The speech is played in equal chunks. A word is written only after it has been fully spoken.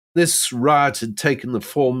This riot had taken the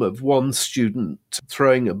form of one student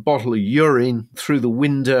throwing a bottle of urine through the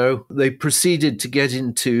window. They proceeded to get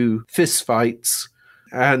into fistfights,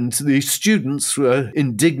 and the students were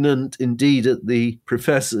indignant indeed at the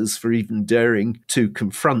professors for even daring to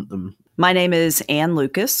confront them. My name is Ann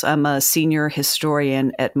Lucas. I'm a senior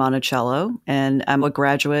historian at Monticello, and I'm a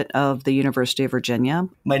graduate of the University of Virginia.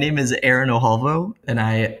 My name is Aaron Ohalvo, and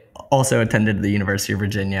I also attended the University of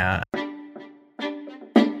Virginia.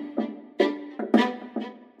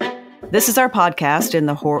 This is our podcast in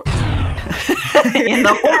the horse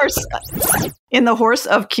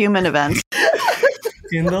of Cumin events.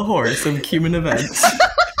 In the horse of Cumin events.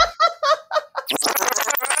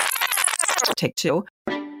 Take two.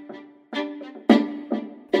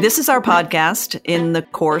 This is our podcast in the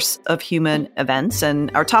course of human events,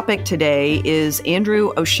 and our topic today is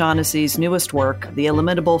Andrew O'Shaughnessy's newest work, The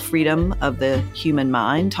Illimitable Freedom of the Human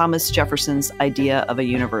Mind, Thomas Jefferson's Idea of a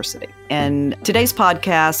University. And today's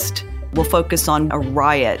podcast will focus on a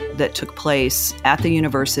riot that took place at the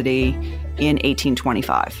university in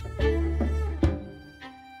 1825.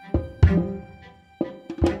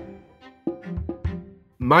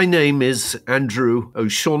 My name is Andrew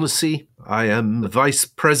O'Shaughnessy. I am the Vice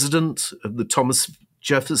President of the Thomas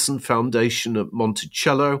Jefferson Foundation at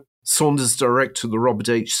Monticello, Saunders Director of the Robert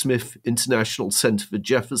H. Smith International Center for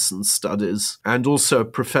Jefferson Studies, and also a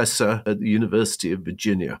professor at the University of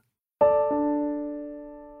Virginia.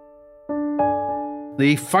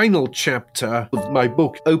 The final chapter of my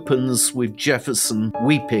book opens with Jefferson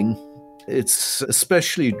weeping. It's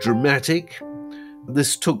especially dramatic.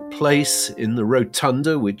 This took place in the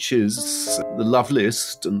Rotunda, which is the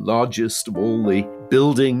loveliest and largest of all the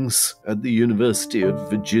buildings at the University of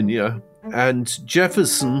Virginia. And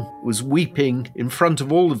Jefferson was weeping in front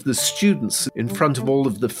of all of the students, in front of all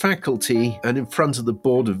of the faculty, and in front of the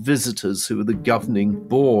Board of Visitors, who were the governing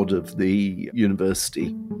board of the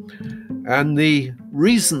university. And the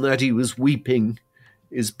reason that he was weeping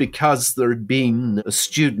is because there had been a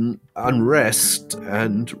student unrest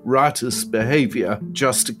and riotous behavior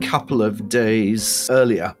just a couple of days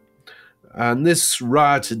earlier. And this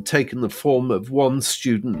riot had taken the form of one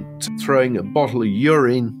student throwing a bottle of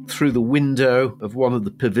urine through the window of one of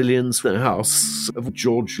the pavilions in the house of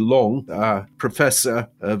George Long, a professor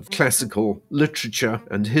of classical literature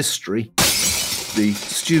and history. The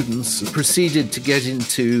students proceeded to get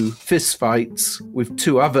into fistfights with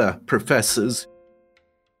two other professors.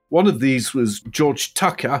 One of these was George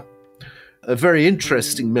Tucker, a very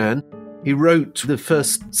interesting man. He wrote the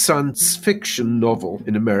first science fiction novel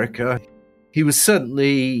in America. He was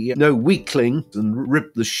certainly no weakling and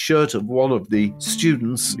ripped the shirt of one of the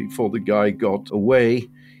students before the guy got away.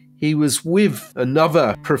 He was with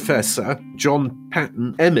another professor, John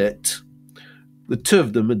Patton Emmett. The two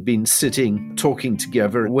of them had been sitting, talking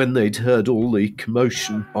together when they'd heard all the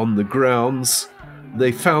commotion on the grounds.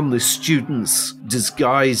 They found the students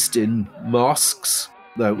disguised in masks.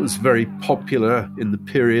 That was very popular in the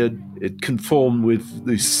period. It conformed with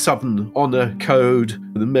the Southern Honor Code.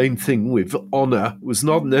 The main thing with honor was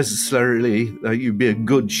not necessarily that you be a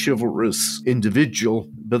good, chivalrous individual,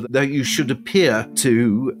 but that you should appear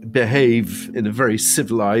to behave in a very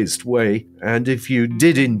civilized way. And if you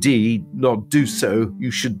did indeed not do so,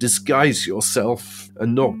 you should disguise yourself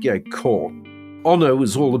and not get caught. Honor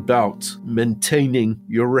was all about maintaining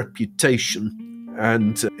your reputation.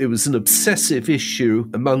 And it was an obsessive issue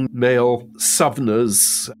among male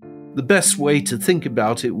Southerners. The best way to think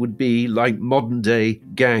about it would be like modern-day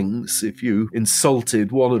gangs. If you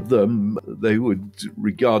insulted one of them, they would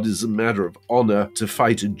regard it as a matter of honor to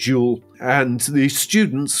fight a duel. And the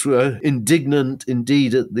students were indignant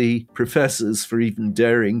indeed at the professors for even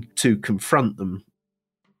daring to confront them.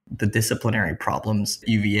 The disciplinary problems at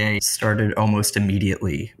UVA started almost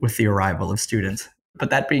immediately with the arrival of students. But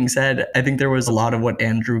that being said, I think there was a lot of what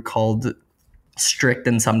Andrew called strict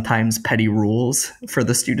and sometimes petty rules for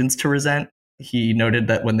the students to resent. He noted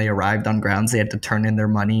that when they arrived on grounds, they had to turn in their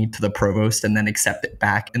money to the provost and then accept it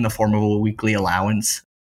back in the form of a weekly allowance.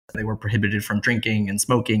 They were prohibited from drinking and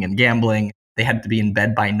smoking and gambling. They had to be in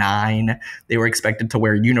bed by 9. They were expected to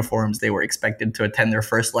wear uniforms. They were expected to attend their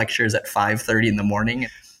first lectures at 5:30 in the morning.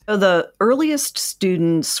 So the earliest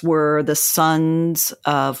students were the sons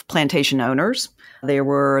of plantation owners. They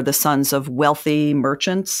were the sons of wealthy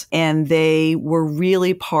merchants, and they were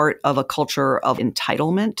really part of a culture of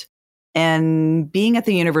entitlement. And being at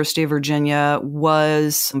the University of Virginia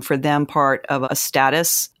was, for them, part of a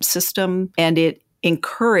status system, and it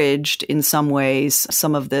encouraged in some ways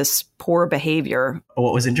some of this poor behavior.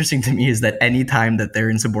 What was interesting to me is that any time that their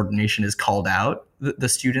insubordination is called out, the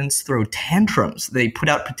students throw tantrums. They put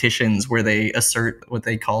out petitions where they assert what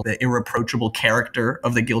they call the irreproachable character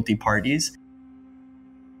of the guilty parties.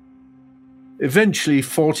 Eventually,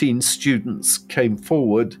 14 students came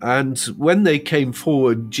forward, and when they came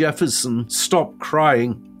forward, Jefferson stopped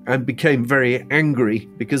crying and became very angry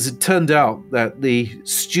because it turned out that the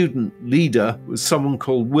student leader was someone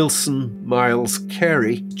called Wilson Miles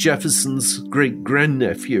Carey, Jefferson's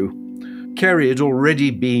great-grandnephew. Carey had already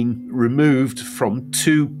been removed from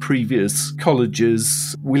 2 previous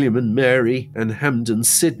colleges, William and Mary and Hampden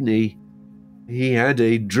Sydney. He had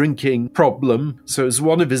a drinking problem, so it was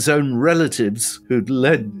one of his own relatives who'd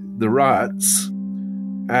led the riots,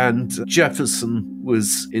 and Jefferson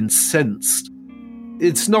was incensed.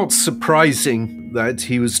 It's not surprising that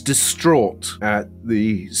he was distraught at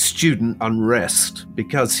the student unrest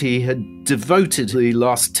because he had devoted the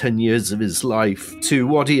last 10 years of his life to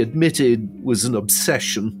what he admitted was an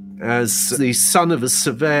obsession. As the son of a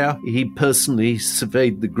surveyor, he personally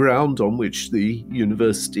surveyed the ground on which the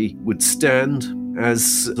university would stand.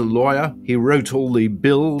 As a lawyer, he wrote all the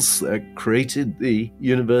bills that created the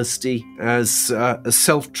university. As a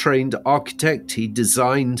self-trained architect, he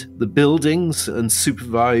designed the buildings and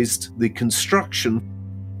supervised the construction.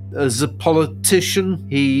 As a politician,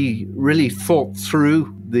 he really thought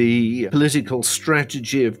through the political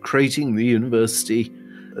strategy of creating the university.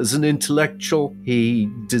 As an intellectual, he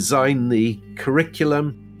designed the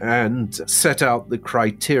curriculum and set out the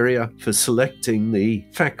criteria for selecting the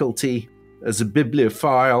faculty. As a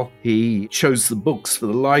bibliophile, he chose the books for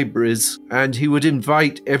the libraries, and he would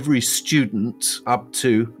invite every student up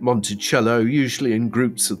to Monticello, usually in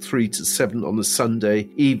groups of 3 to 7 on a Sunday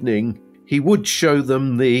evening. He would show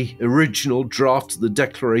them the original draft of the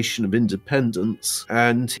Declaration of Independence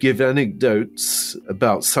and give anecdotes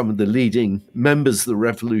about some of the leading members of the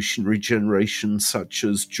revolutionary generation, such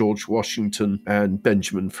as George Washington and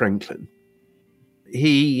Benjamin Franklin.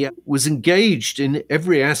 He was engaged in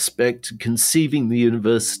every aspect of conceiving the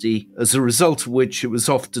university, as a result of which it was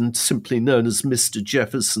often simply known as Mr.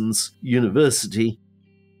 Jefferson's University.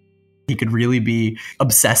 He could really be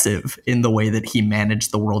obsessive in the way that he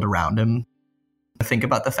managed the world around him. Think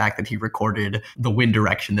about the fact that he recorded the wind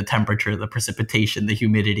direction, the temperature, the precipitation, the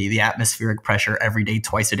humidity, the atmospheric pressure every day,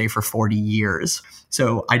 twice a day for 40 years.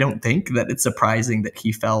 So I don't think that it's surprising that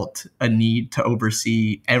he felt a need to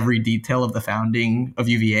oversee every detail of the founding of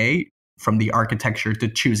UVA, from the architecture to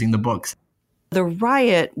choosing the books. The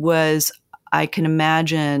riot was, I can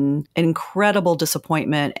imagine, an incredible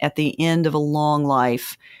disappointment at the end of a long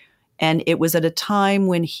life. And it was at a time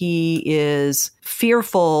when he is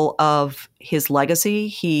fearful of his legacy.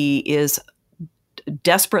 He is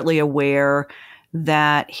desperately aware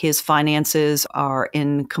that his finances are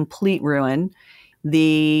in complete ruin.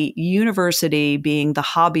 The university being the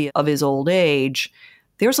hobby of his old age,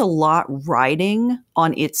 there's a lot riding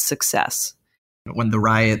on its success. When the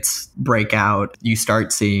riots break out, you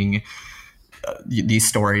start seeing these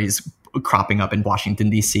stories cropping up in Washington,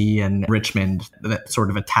 D.C. and Richmond that sort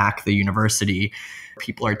of attack the university.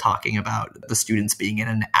 People are talking about the students being in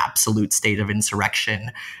an absolute state of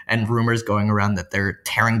insurrection, and rumors going around that they're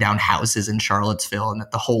tearing down houses in Charlottesville and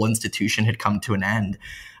that the whole institution had come to an end.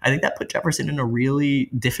 I think that put Jefferson in a really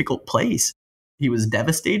difficult place. He was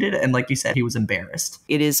devastated, and like you said, he was embarrassed.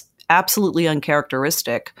 It is absolutely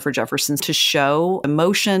uncharacteristic for Jefferson to show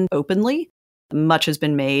emotion openly. Much has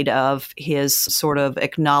been made of his sort of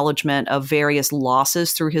acknowledgement of various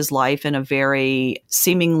losses through his life in a very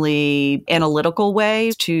seemingly analytical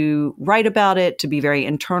way, to write about it, to be very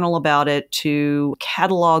internal about it, to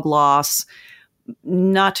catalog loss,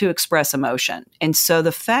 not to express emotion. And so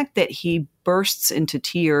the fact that he bursts into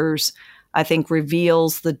tears, I think,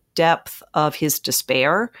 reveals the depth of his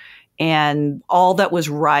despair and all that was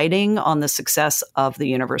riding on the success of the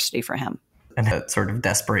university for him. And that sort of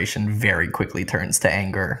desperation very quickly turns to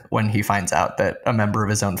anger when he finds out that a member of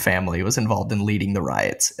his own family was involved in leading the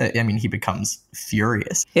riots. I mean, he becomes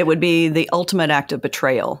furious. It would be the ultimate act of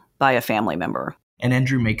betrayal by a family member. And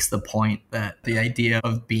Andrew makes the point that the idea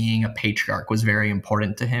of being a patriarch was very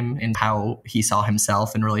important to him in how he saw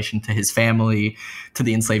himself in relation to his family, to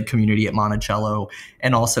the enslaved community at Monticello,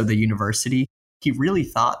 and also the university. He really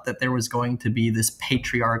thought that there was going to be this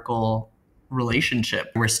patriarchal relationship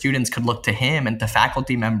where students could look to him and to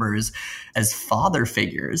faculty members as father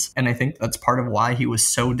figures. And I think that's part of why he was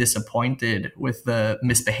so disappointed with the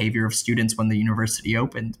misbehavior of students when the university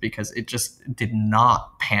opened, because it just did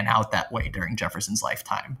not pan out that way during Jefferson's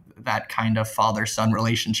lifetime. That kind of father-son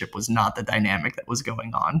relationship was not the dynamic that was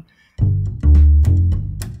going on.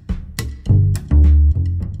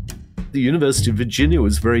 The University of Virginia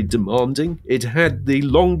was very demanding. It had the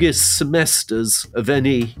longest semesters of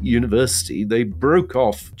any university. They broke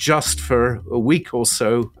off just for a week or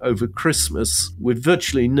so over Christmas with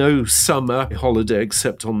virtually no summer holiday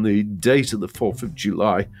except on the date of the 4th of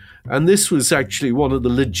July. And this was actually one of the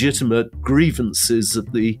legitimate grievances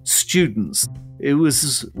of the students. It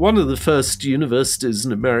was one of the first universities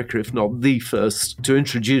in America, if not the first, to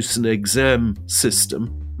introduce an exam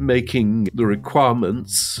system, making the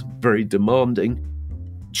requirements very demanding.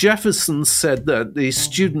 Jefferson said that the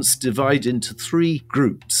students divide into 3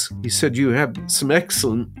 groups. He said you have some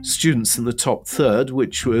excellent students in the top third,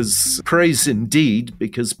 which was praise indeed,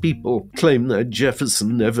 because people claim that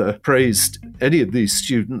Jefferson never praised any of these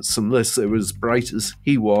students unless they were as bright as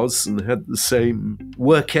he was and had the same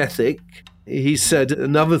work ethic. He said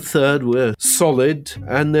another third were solid,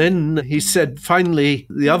 and then he said finally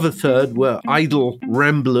the other third were idle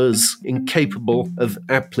ramblers incapable of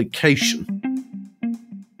application.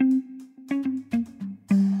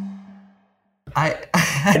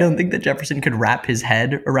 I don't think that Jefferson could wrap his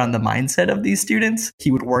head around the mindset of these students. He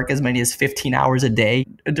would work as many as 15 hours a day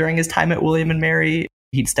during his time at William & Mary.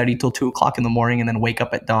 He'd study till 2 o'clock in the morning and then wake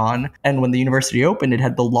up at dawn. And when the university opened, it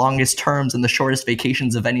had the longest terms and the shortest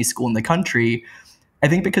vacations of any school in the country. I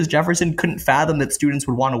think because Jefferson couldn't fathom that students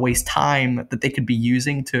would want to waste time that they could be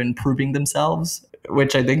using to improving themselves,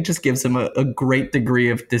 which I think just gives him a great degree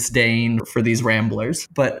of disdain for these ramblers.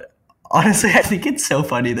 But honestly, I think it's so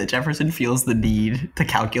funny that Jefferson feels the need to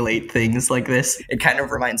calculate things like this. It kind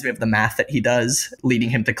of reminds me of the math that he does, leading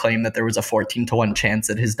him to claim that there was a 14-to-1 chance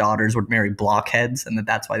that his daughters would marry blockheads and that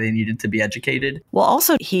that's why they needed to be educated. Well,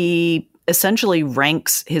 also, he essentially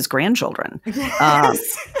ranks his grandchildren.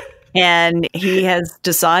 Yes. And he has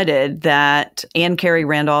decided that Anne Carey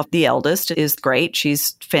Randolph, the eldest, is great.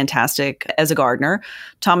 She's fantastic as a gardener.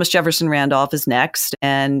 Thomas Jefferson Randolph is next,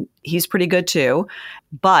 and he's pretty good too.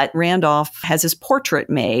 But Randolph has his portrait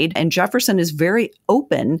made, and Jefferson is very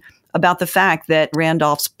open about the fact that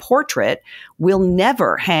Randolph's portrait will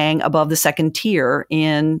never hang above the second tier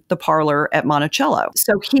in the parlor at Monticello.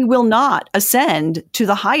 So he will not ascend to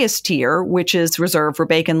the highest tier, which is reserved for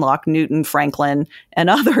Bacon, Locke, Newton, Franklin, and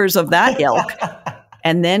others of that ilk.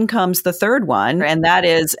 And then comes the third one, and that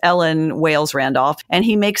is Ellen Wales Randolph. And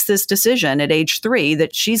he makes this decision at age 3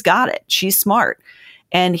 that she's got it. She's smart.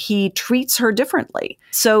 And he treats her differently.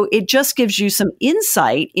 So it just gives you some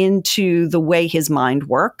insight into the way his mind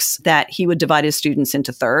works, that he would divide his students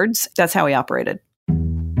into thirds. That's how he operated.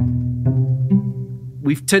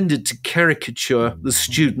 We've tended to caricature the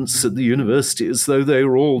students at the university as though they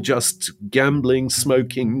were all just gambling,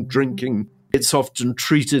 smoking, drinking. It's often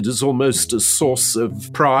treated as almost a source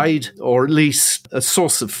of pride, or at least a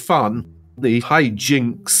source of fun, the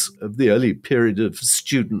hijinks of the early period of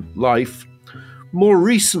student life. More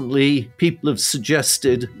recently, people have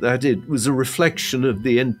suggested that it was a reflection of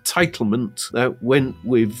the entitlement that went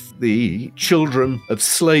with the children of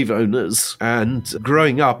slave owners and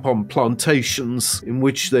growing up on plantations in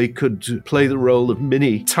which they could play the role of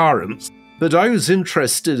mini tyrants. But I was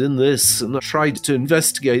interested in this and I tried to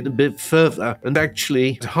investigate a bit further. And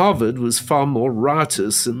actually, Harvard was far more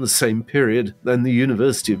riotous in the same period than the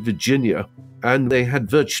University of Virginia. And they had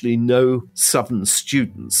virtually no Southern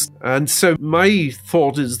students. And so my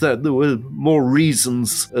thought is that there were more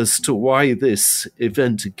reasons as to why this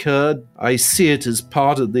event occurred. I see it as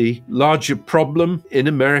part of the larger problem in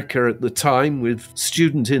America at the time with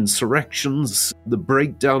student insurrections, the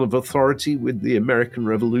breakdown of authority with the American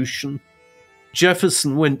Revolution.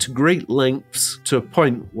 Jefferson went to great lengths to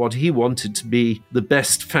appoint what he wanted to be the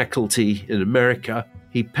best faculty in America.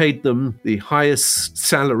 He paid them the highest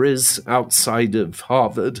salaries outside of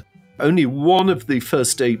Harvard. Only one of the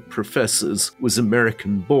first 8 professors was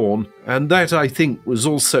American-born, and that, I think, was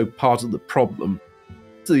also part of the problem.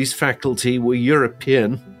 These faculty were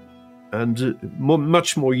European and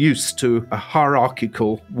much more used to a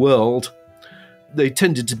hierarchical world. They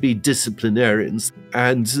tended to be disciplinarians,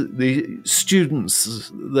 and the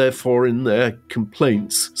students, therefore, in their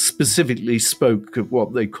complaints, specifically spoke of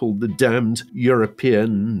what they called the damned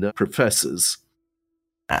European professors.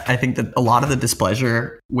 I think that a lot of the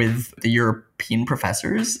displeasure with the European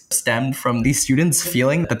professors stemmed from these students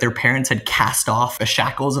feeling that their parents had cast off the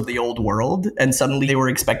shackles of the old world, and suddenly they were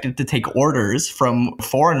expected to take orders from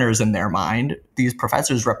foreigners in their mind. These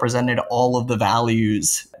professors represented all of the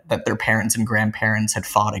values that their parents and grandparents had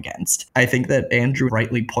fought against. I think that Andrew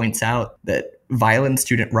rightly points out that violent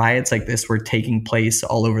student riots like this were taking place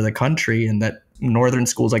all over the country and that northern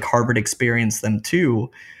schools like Harvard experienced them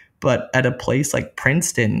too. But at a place like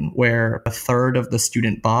Princeton, where a third of the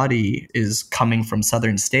student body is coming from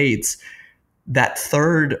southern states, that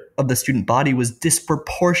third of the student body was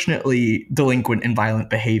disproportionately delinquent in violent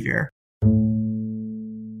behavior.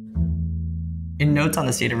 In Notes on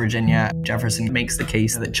the State of Virginia, Jefferson makes the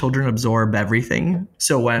case that children absorb everything.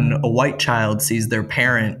 So when a white child sees their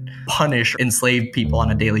parent punish enslaved people on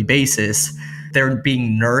a daily basis, they're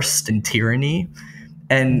being nursed in tyranny.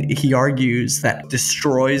 And he argues that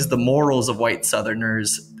destroys the morals of white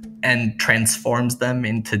Southerners and transforms them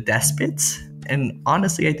into despots. And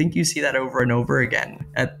honestly, I think you see that over and over again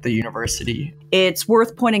at the university. It's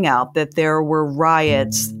worth pointing out that there were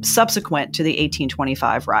riots subsequent to the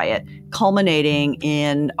 1825 riot, culminating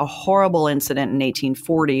in a horrible incident in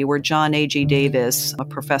 1840 where John A.G. Davis, a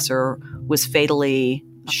professor, was fatally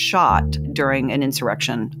shot during an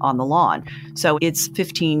insurrection on the lawn. So it's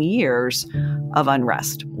 15 years of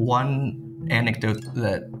unrest. One anecdote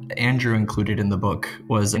that Andrew included in the book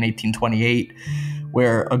was in 1828,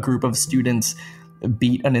 where a group of students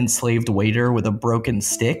beat an enslaved waiter with a broken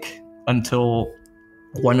stick until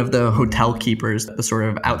one of the hotel keepers, the sort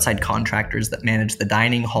of outside contractors that managed the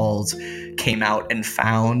dining halls, came out and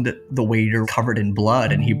found the waiter covered in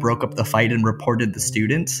blood, and he broke up the fight and reported the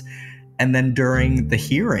students. And then during the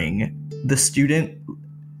hearing, the student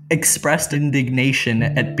expressed indignation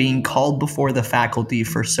at being called before the faculty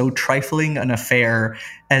for so trifling an affair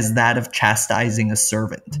as that of chastising a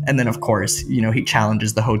servant. And then, of course, he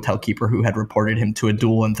challenges the hotel keeper who had reported him to a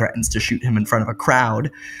duel and threatens to shoot him in front of a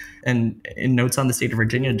crowd. And in Notes on the State of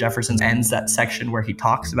Virginia, Jefferson ends that section where he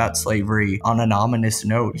talks about slavery on an ominous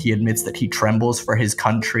note. He admits that he trembles for his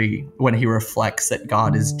country when he reflects that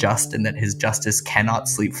God is just and that his justice cannot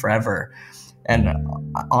sleep forever. And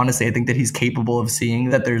honestly, I think that he's capable of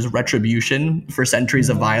seeing that there's retribution for centuries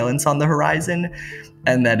of violence on the horizon,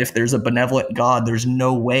 and that if there's a benevolent God, there's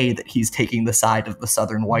no way that he's taking the side of the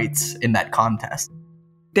Southern whites in that contest.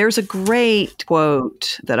 There's a great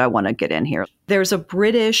quote that I want to get in here. There's a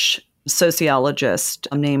British sociologist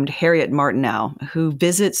named Harriet Martineau who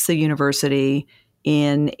visits the university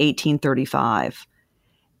in 1835.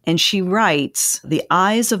 And she writes, "The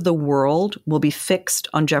eyes of the world will be fixed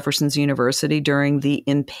on Jefferson's University during the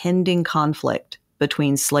impending conflict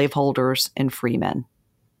between slaveholders and freemen."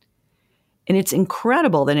 And it's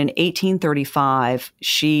incredible that in 1835,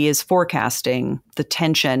 she is forecasting the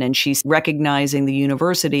tension and she's recognizing the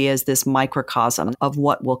university as this microcosm of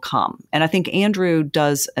what will come. And I think Andrew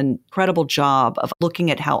does an incredible job of looking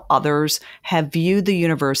at how others have viewed the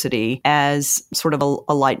university as sort of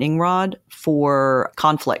a lightning rod for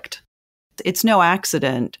conflict. It's no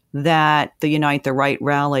accident that the Unite the Right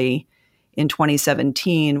rally in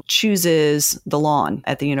 2017 chooses the lawn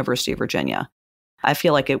at the University of Virginia. I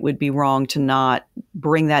feel like it would be wrong to not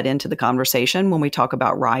bring that into the conversation when we talk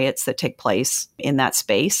about riots that take place in that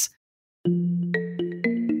space.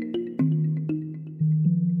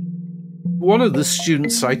 One of the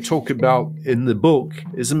students I talk about in the book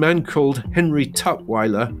is a man called Henry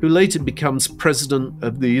Tutwiler, who later becomes president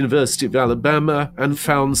of the University of Alabama and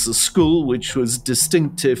founds a school which was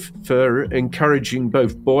distinctive for encouraging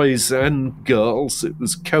both boys and girls. It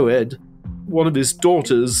was co-ed. One of his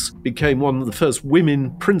daughters became one of the first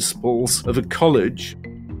women principals of a college.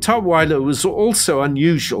 Tutwiler was also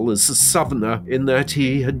unusual as a Southerner in that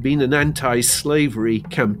he had been an anti-slavery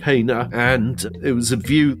campaigner, and it was a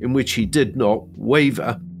view in which he did not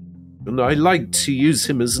waver. And I like to use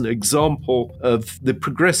him as an example of the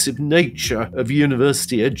progressive nature of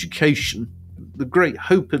university education. The great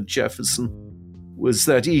hope of Jefferson was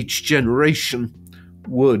that each generation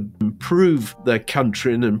would improve their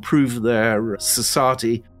country and improve their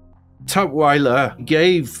society. Tutwiler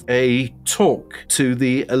gave a talk to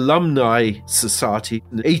the Alumni Society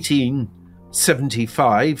in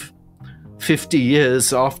 1875, 50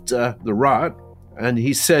 years after the riot, and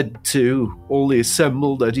he said to all the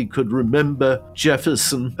assembled that he could remember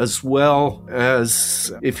Jefferson as well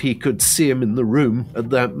as if he could see him in the room at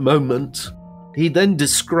that moment. He then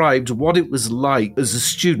described what it was like as a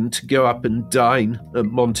student to go up and dine at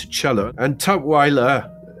Monticello, and Tutwiler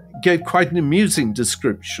gave quite an amusing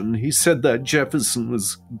description. He said that Jefferson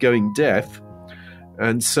was going deaf,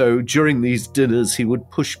 and so during these dinners he would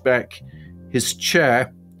push back his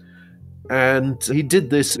chair, and he did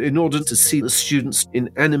this in order to see the students in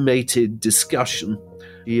animated discussion.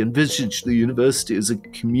 He envisaged the university as a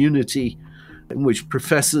community in which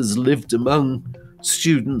professors lived among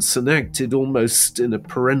students and acted almost in a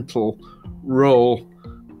parental role,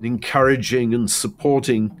 encouraging and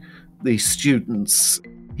supporting the students.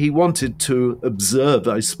 He wanted to observe,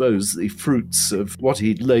 I suppose, the fruits of what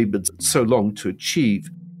he'd labored so long to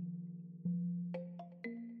achieve.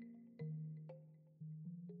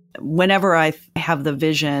 Whenever I have the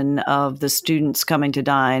vision of the students coming to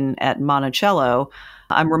dine at Monticello,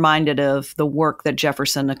 I'm reminded of the work that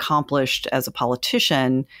Jefferson accomplished as a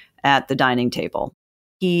politician at the dining table.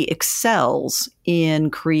 He excels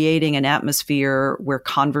in creating an atmosphere where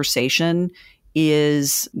conversation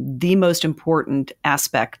is the most important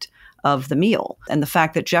aspect of the meal. And the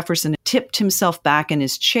fact that Jefferson tipped himself back in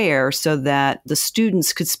his chair so that the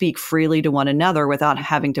students could speak freely to one another without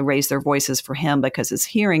having to raise their voices for him because his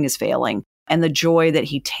hearing is failing, and the joy that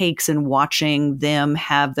he takes in watching them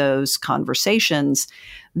have those conversations,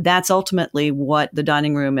 that's ultimately what the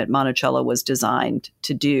dining room at Monticello was designed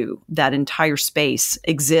to do. That entire space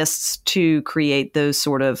exists to create those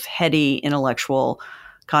sort of heady intellectual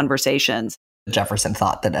conversations. Jefferson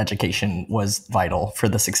thought that education was vital for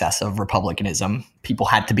the success of republicanism. People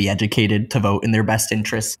had to be educated to vote in their best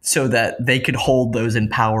interests so that they could hold those in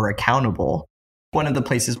power accountable. One of the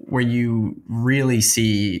places where you really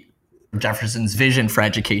see Jefferson's vision for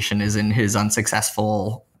education is in his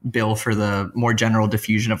unsuccessful bill for the more general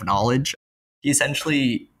diffusion of knowledge. He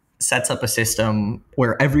essentially sets up a system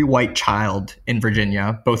where every white child in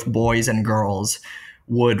Virginia, both boys and girls,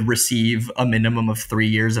 would receive a minimum of 3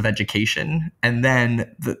 years of education. And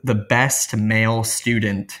then the best male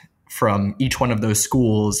student from each one of those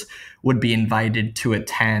schools would be invited to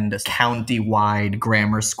attend a county-wide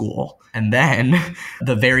grammar school. And then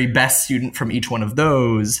the very best student from each one of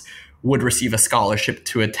those would receive a scholarship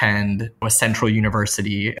to attend a central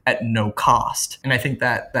university at no cost. And I think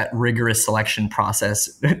that that rigorous selection process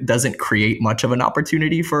doesn't create much of an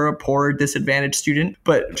opportunity for a poor, disadvantaged student.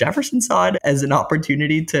 But Jefferson saw it as an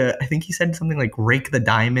opportunity to, I think he said something like, rake the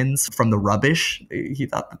diamonds from the rubbish. He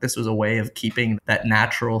thought that this was a way of keeping that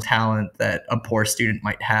natural talent that a poor student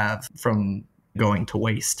might have from going to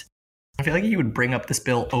waste. I feel like he would bring up this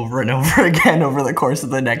bill over and over again over the course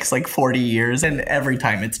of the next 40 years, and every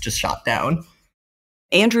time it's just shot down.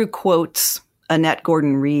 Andrew quotes Annette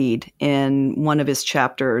Gordon Reed in one of his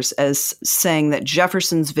chapters as saying that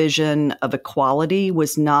Jefferson's vision of equality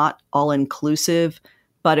was not all-inclusive,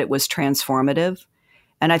 but it was transformative.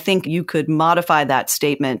 And I think you could modify that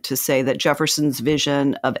statement to say that Jefferson's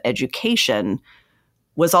vision of education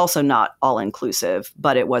was also not all-inclusive,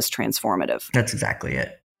 but it was transformative. That's exactly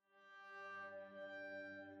it.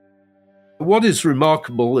 What is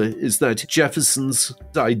remarkable is that Jefferson's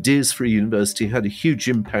ideas for a university had a huge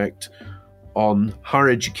impact on higher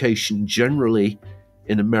education generally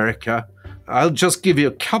in America. I'll just give you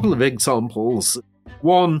a couple of examples.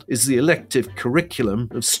 One is the elective curriculum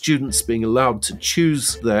of students being allowed to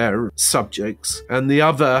choose their subjects. And the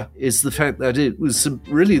other is the fact that it was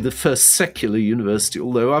really the first secular university,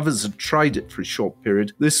 although others had tried it for a short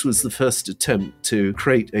period. This was the first attempt to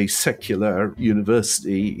create a secular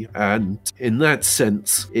university. And in that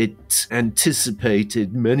sense, it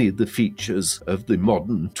anticipated many of the features of the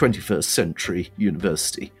modern 21st century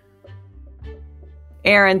university.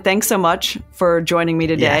 Aaron, thanks so much for joining me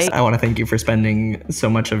today. Yes, I want to thank you for spending so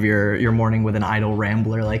much of your morning with an idle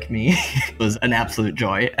rambler like me. It was an absolute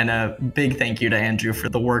joy. And a big thank you to Andrew for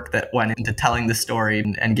the work that went into telling the story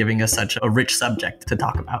and giving us such a rich subject to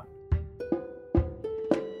talk about.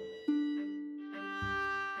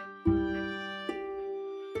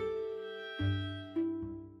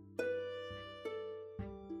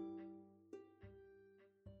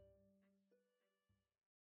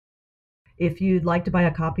 If you'd like to buy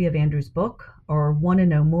a copy of Andrew's book or want to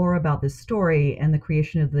know more about this story and the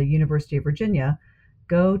creation of the University of Virginia,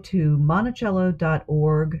 go to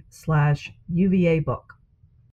monticello.org/UVA book.